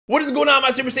What is going on,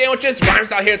 my super sandwiches?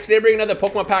 Rhymestyle here. Today bringing another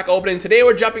Pokemon pack opening. Today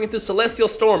we're jumping into Celestial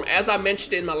Storm. As I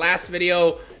mentioned in my last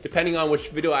video, depending on which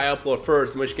video I upload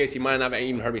first, in which case you might not have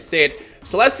even heard me say it,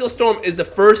 Celestial Storm is the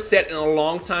first set in a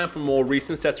long time from more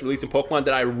recent sets released in Pokemon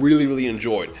that I really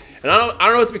enjoyed. And I don't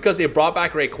know if it's because they brought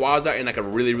back Rayquaza in like a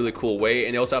really cool way,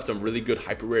 and they also have some really good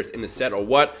hyper rares in the set or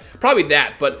what. Probably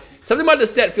that, but something about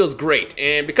this set feels great.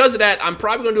 And because of that, I'm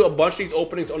probably going to do a bunch of these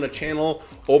openings on the channel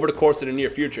over the course of the near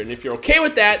future. And if you're okay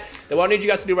with that, then what I need you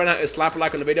guys to do right now is slap a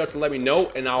like on the video to let me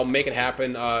know, and I'll make it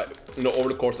happen over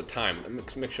the course of time. Let me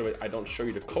make sure I don't show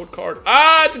you the code card.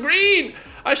 Ah, it's green!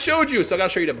 I showed you, so I gotta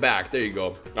show you the back. There you go.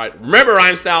 All right, remember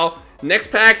Rhymestyle, next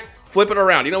pack, flip it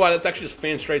around. You know what, let's actually just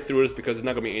fan straight through this because there's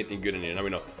not gonna be anything good in here. Now we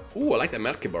know. Ooh, I like that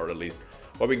Medkit at least.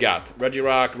 What we got?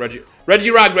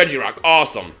 Regirock.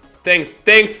 Awesome. Thanks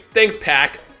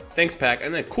pack. Thanks pack.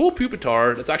 And then cool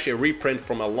Pupitar. That's actually a reprint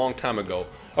from a long time ago.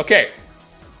 Okay.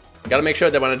 Gotta make sure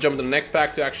that when I jump into the next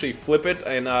pack to actually flip it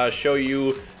and show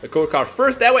you the code card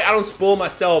first. That way I don't spoil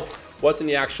myself what's in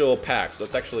the actual pack. So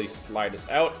let's actually slide this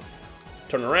out.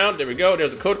 Turn around. There we go.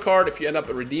 There's a code card. If you end up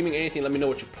redeeming anything, let me know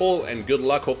what you pull. And good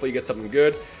luck. Hopefully you get something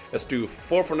good. Let's do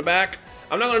 4 from the back.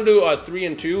 I'm not going to do 3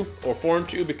 and 2 or 4 and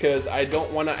 2 because I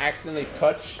don't want to accidentally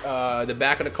touch the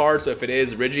back of the card. So if it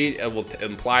is Rigi, it will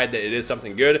imply that it is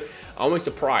something good. I'm always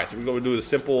surprised. So we're going to do the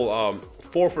simple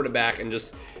 4 for the back and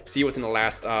just see what's in the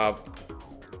last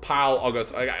pile of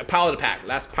the pack. The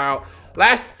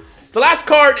last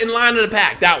card in line of the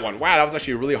pack. That one. Wow, that was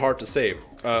actually really hard to say.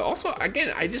 Also,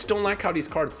 again, I just don't like how these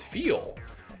cards feel.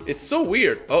 It's so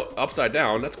weird. Oh, upside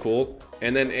down. That's cool.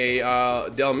 And then a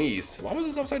Delmise. Why was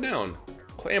this upside down?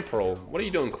 Clamperl. What are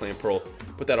you doing, Clamperl?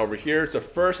 Put that over here. So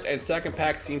first and second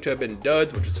packs seem to have been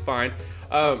duds, which is fine.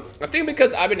 I think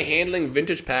because I've been handling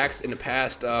vintage packs in the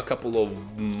past couple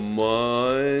of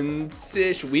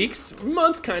months-ish,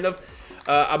 months kind of.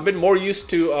 I've been more used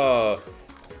to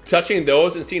touching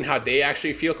those and seeing how they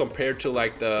actually feel compared to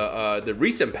like the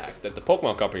recent packs that the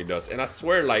Pokemon Company does. And I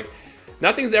swear, like,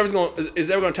 nothing's ever going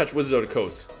to touch Wizards of the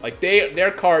Coast. Like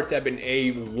their cards have been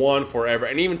A1 forever,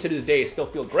 and even to this day, it still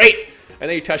feels great. And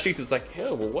then you touch these, it's like,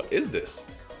 hell, well, what is this?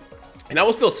 And that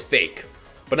almost feels fake,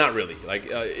 but not really.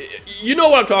 Like, you know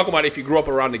what I'm talking about if you grew up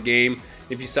around the game.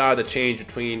 If you saw the change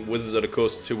between Wizards of the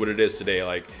Coast to what it is today,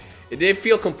 like, they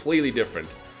feel completely different.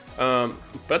 But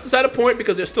that's beside the point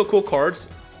because they're still cool cards.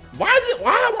 Why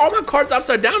are all my cards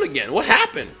upside down again? What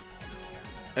happened?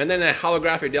 And then a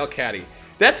holographic Delcatty.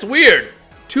 That's weird.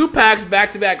 2 packs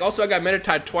back to back. Also, I got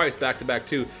Meditite twice back to back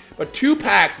too. But 2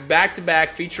 packs back to back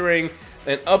featuring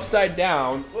an upside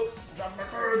down. Whoops, dropped my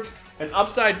cards. An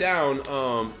upside down.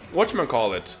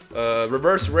 Whatchamacallit?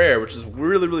 Reverse rare, which is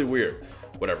really weird.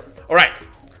 Whatever. All right.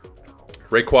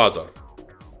 Rayquaza.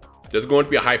 There's going to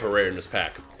be a hyper rare in this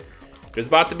pack. There's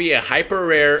about to be a hyper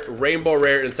rare, rainbow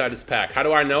rare inside this pack. How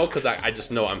do I know? Because I just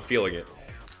know. I'm feeling it.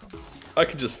 I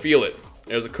can just feel it.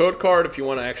 There's a code card if you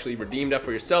want to actually redeem that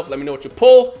for yourself. Let me know what you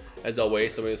pull. As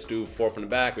always, so let's do 4 from the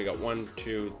back. We got 1,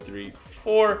 2, 3,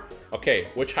 4. Okay,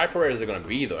 which hyper rare is it going to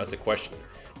be though? That's the question.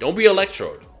 Don't be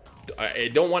Electrode. I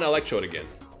don't want Electrode again.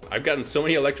 I've gotten so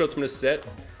many Electrodes from this set.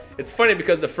 It's funny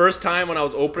because the first time when I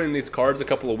was opening these cards a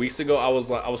couple of weeks ago, I was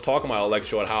talking about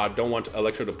Electrode, how I don't want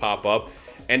Electrode to pop up.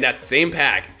 And that same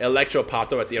pack, Electrode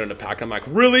popped up at the end of the pack. I'm like,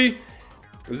 really?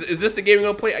 Is this the game you're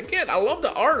gonna play? Again, I love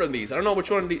the art of these. I don't know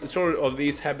which one of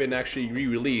these have been actually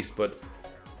re-released, but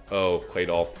oh,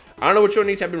 Claydol. I don't know which one of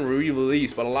these have been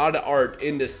re-released, but a lot of the art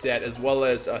in this set, as well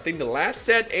as I think the last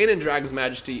set and in Dragon's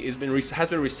Majesty, has been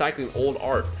recycling old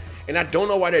art, and I don't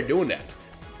know why they're doing that.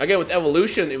 Again, with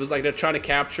Evolution, it was like they're trying to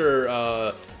capture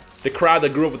the crowd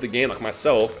that grew up with the game, like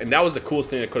myself, and that was the coolest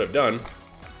thing they could have done.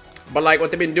 But like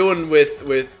what they've been doing with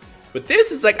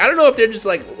this is like, I don't know if they're just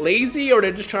like lazy or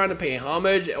they're just trying to pay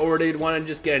homage or they want to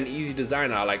just get an easy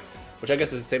design out, like, which I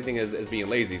guess is the same thing as being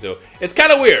lazy. So it's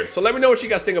kind of weird. So let me know what you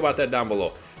guys think about that down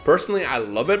below. Personally, I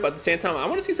love it, but at the same time, I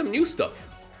want to see some new stuff.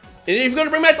 And if you're going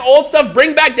to bring back the old stuff,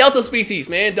 bring back Delta Species,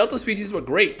 man. Delta Species were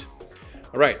great.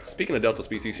 All right, speaking of Delta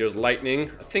Species, here's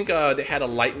Lightning. I think they had a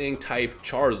Lightning type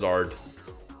Charizard.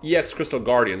 EX Crystal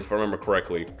Guardians, if I remember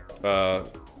correctly.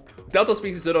 Delta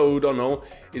Species, to those who don't know,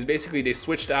 is basically they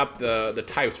switched up the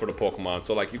types for the Pokemon.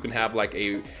 So like you can have like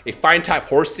a fine type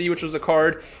Horsea, which was a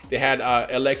card. They had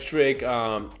electric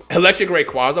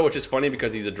Rayquaza, which is funny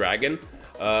because he's a dragon.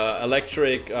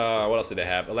 Electric, what else did they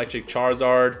have? Electric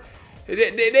Charizard.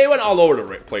 They went all over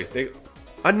the place.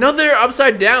 Another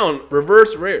upside down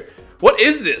reverse rare. What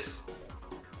is this?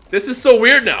 This is so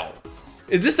weird now.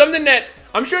 Is this something that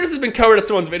I'm sure this has been covered in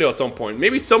someone's video at some point.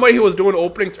 Maybe somebody who was doing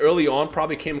openings early on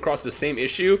probably came across the same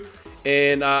issue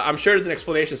And I'm sure there's an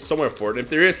explanation somewhere for it. If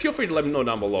there is, feel free to let me know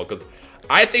down below, because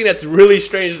I think that's really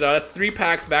strange. Now, that's 3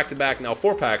 packs back to back, now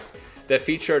 4 packs that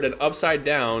featured an upside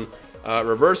down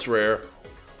reverse rare,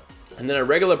 and then a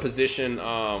regular position,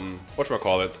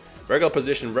 whatchamacallit, regular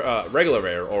position, regular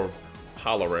rare or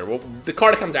hollow rare. Well, the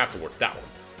card that comes afterwards, that one.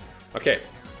 Okay,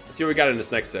 let's see what we got in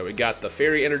this next set. We got the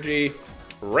Fairy Energy,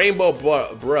 Rainbow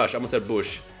Brush, I almost said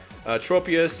Bush,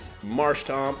 Tropius,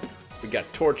 Marshtomp, we got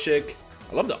Torchic.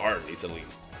 I love the art,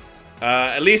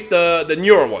 at least the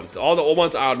newer ones. All the old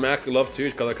ones I automatically love too,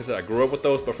 because like I said, I grew up with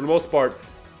those. But for the most part,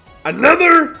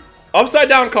 another upside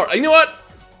down card. You know what?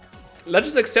 Let's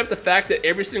just accept the fact that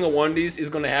every single one of these is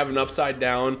going to have an upside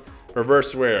down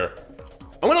reverse rare.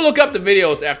 I'm going to look up the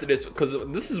videos after this, because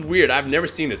this is weird. I've never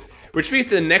seen this. Which means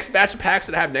the next batch of packs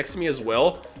that I have next to me as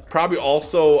well probably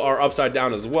also are upside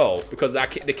down as well, because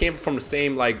they came from the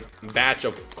same like batch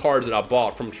of cards that I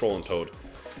bought from Troll and Toad.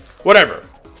 Whatever.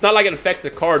 It's not like it affects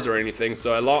the cards or anything,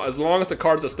 so as long as the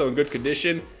cards are still in good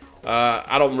condition,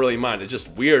 I don't really mind. It's just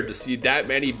weird to see that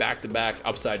many back-to-back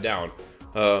upside down.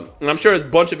 And I'm sure there's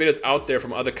a bunch of videos out there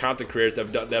from other content creators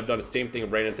that have done the same thing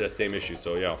and ran into the same issue,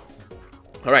 so yeah.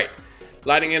 Alright,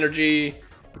 Lightning Energy,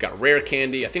 we got Rare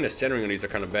Candy. I think the centering on these are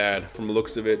kind of bad from the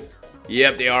looks of it.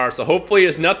 Yep, they are, so hopefully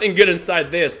there's nothing good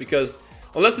inside this, because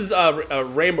unless it's a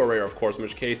Rainbow Rare, of course, in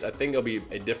which case I think it'll be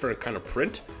a different kind of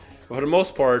print. But for the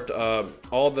most part,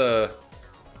 all the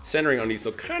centering on these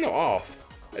look kind of off.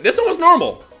 This one was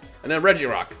normal, and then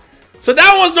Regirock. So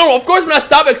that one was normal. Of course, when I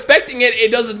stop expecting it,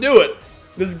 it doesn't do it.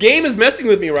 This game is messing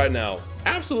with me right now.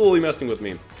 Absolutely messing with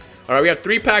me. All right, we have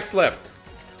 3 packs left.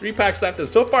 3 packs left, and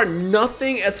so far,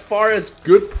 nothing as far as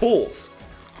good pulls,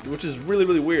 which is really,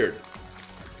 really weird.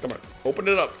 Come on, open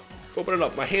it up. Open it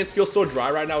up. My hands feel so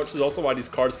dry right now, which is also why these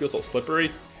cards feel so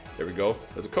slippery. There we go.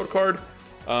 There's a code card.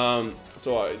 I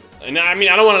mean,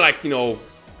 I don't want to, like, you know,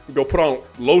 go put on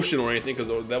lotion or anything,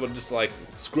 because that would just, like,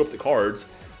 screw up the cards.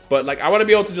 But, like, I want to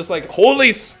be able to just, like, hold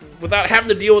these without having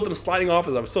to deal with them sliding off,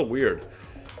 as I'm so weird.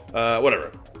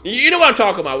 Whatever. You know what I'm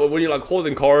talking about, when you're, like,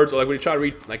 holding cards, or, like, when you try to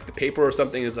read, like, the paper or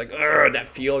something, it's like, that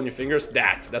feel in your fingers.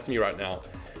 That's me right now.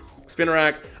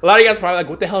 Spinarak. A lot of you guys are probably like,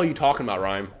 what the hell are you talking about,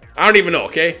 Rhyme? I don't even know,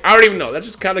 okay? I don't even know. Let's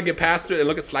just kind of get past it and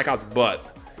look at Slackout's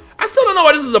butt. I still don't know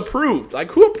why this is approved.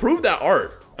 Like, who approved that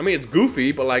art? I mean, it's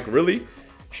goofy, but like, really?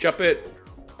 Shuppet,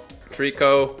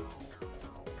 Trico.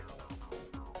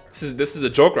 This is a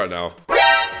joke right now.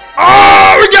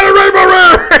 Oh, we got a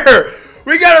Rainbow Rare!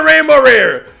 We got a Rainbow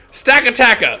Rare! Stack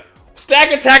Attacka! Stack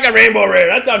Attacka Rainbow Rare!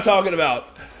 That's what I'm talking about.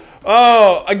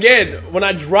 Oh, again, when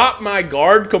I drop my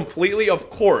guard completely, of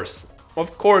course,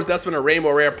 that's when a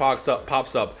Rainbow Rare pops up.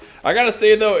 I gotta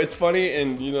say though, it's funny,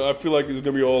 and you know, I feel like it's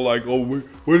gonna be all like, oh,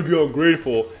 way to be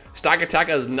ungrateful. Stack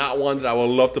Attacka is not one that I would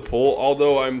love to pull,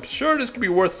 although I'm sure this could be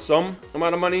worth some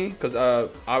amount of money, because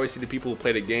obviously the people who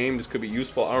play the game, this could be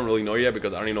useful. I don't really know yet,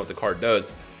 because I don't even know what the card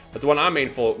does. But the one I'm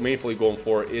mainly going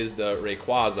for is the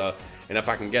Rayquaza, and if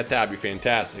I can get that, it'd be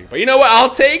fantastic. But you know what? I'll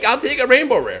take a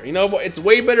Rainbow Rare. You know what? It's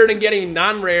way better than getting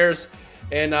non-rares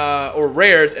and or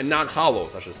rares and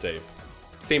non-hollows, I should say.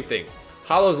 Same thing.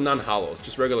 Hollows and non-hollows,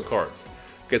 just regular cards.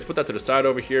 Okay, let's put that to the side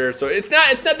over here. So it's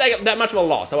not that much of a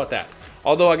loss. How about that?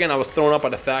 Although again, I was thrown up by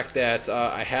the fact that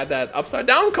I had that upside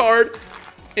down card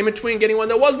in between getting one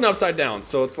that wasn't upside down.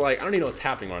 So it's like, I don't even know what's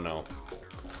happening right now.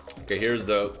 Okay, here's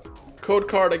the code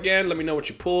card again. Let me know what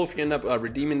you pull if you end up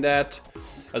redeeming that.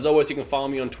 As always, you can follow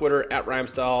me on Twitter at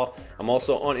Rhymestyle. I'm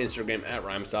also on Instagram at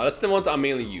Rhymestyle. That's the ones I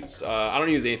mainly use. I don't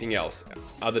use anything else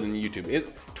other than YouTube.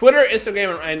 Twitter,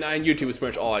 Instagram, and YouTube is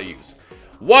pretty much all I use.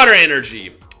 Water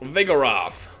Energy,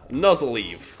 Vigoroth,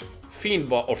 Nuzzleaf, Fiend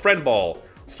Ball or Friend Ball,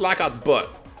 Slackout's Butt,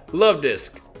 Love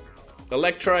Disc,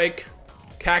 Electrike,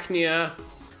 Cacnea,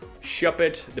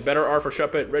 Shuppet, the better art for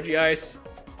Shuppet, Regice,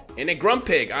 and a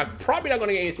Grumpig. I'm probably not going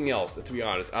to get anything else, to be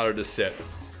honest, out of this set.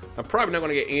 I'm probably not going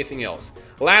to get anything else.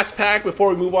 Last pack before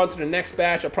we move on to the next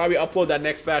batch. I'll probably upload that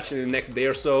next batch in the next day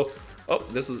or so. Oh,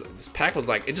 this pack was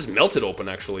like, it just melted open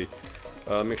actually.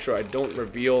 Make sure I don't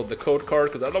reveal the code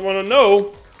card because I don't want to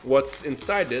know what's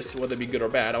inside this, whether it be good or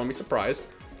bad. I won't be surprised.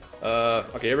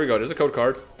 Okay, here we go. There's a code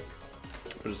card.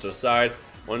 Put this to the side.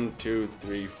 1, 2,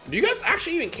 3. Do you guys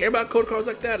actually even care about code cards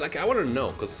like that? Like, I want to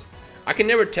know because I can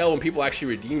never tell when people actually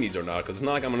redeem these or not because it's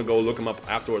not like I'm going to go look them up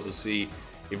afterwards to see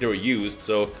if they were used.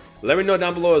 So let me know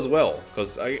down below as well,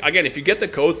 because again, if you get the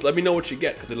codes, let me know what you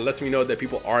get, because it lets me know that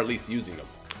people are at least using them.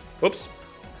 Whoops,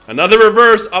 another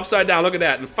reverse upside down. Look at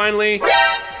that. And finally,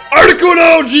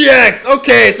 Articuno GX.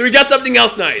 Okay, so we got something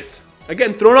else nice.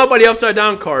 Again, thrown out by the upside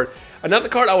down card. Another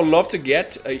card I would love to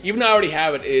get, even though I already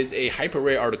have it, is a hyper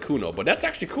rare Articuno, but that's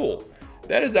actually cool.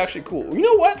 That is actually cool. You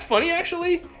know what's funny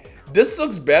actually? this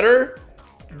looks better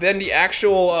than the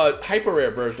actual hyper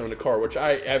rare version of the card, which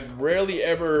I have rarely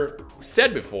ever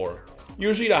said before.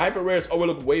 Usually the hyper rares always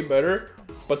look way better,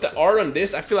 but the art on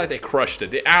this, I feel like they crushed it.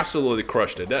 They absolutely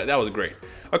crushed it. That was great.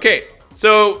 Okay,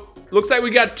 so looks like we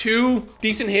got 2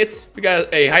 decent hits. We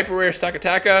got a hyper rare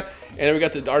Stakataka, and then we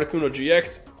got the Articuno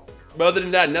GX. But other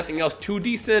than that, nothing else too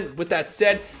decent. With that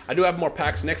said, I do have more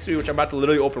packs next to me, which I'm about to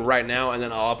literally open right now, and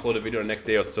then I'll upload a video the next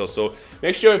day or so. So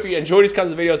make sure if you enjoy these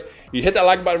kinds of videos, you hit that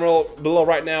like button below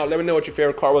right now. Let me know what your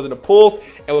favorite card was in the pulls,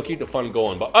 and we'll keep the fun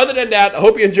going. But other than that, I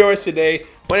hope you enjoyed us today.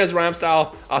 My name is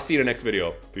Rhymestyle. I'll see you in the next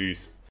video. Peace.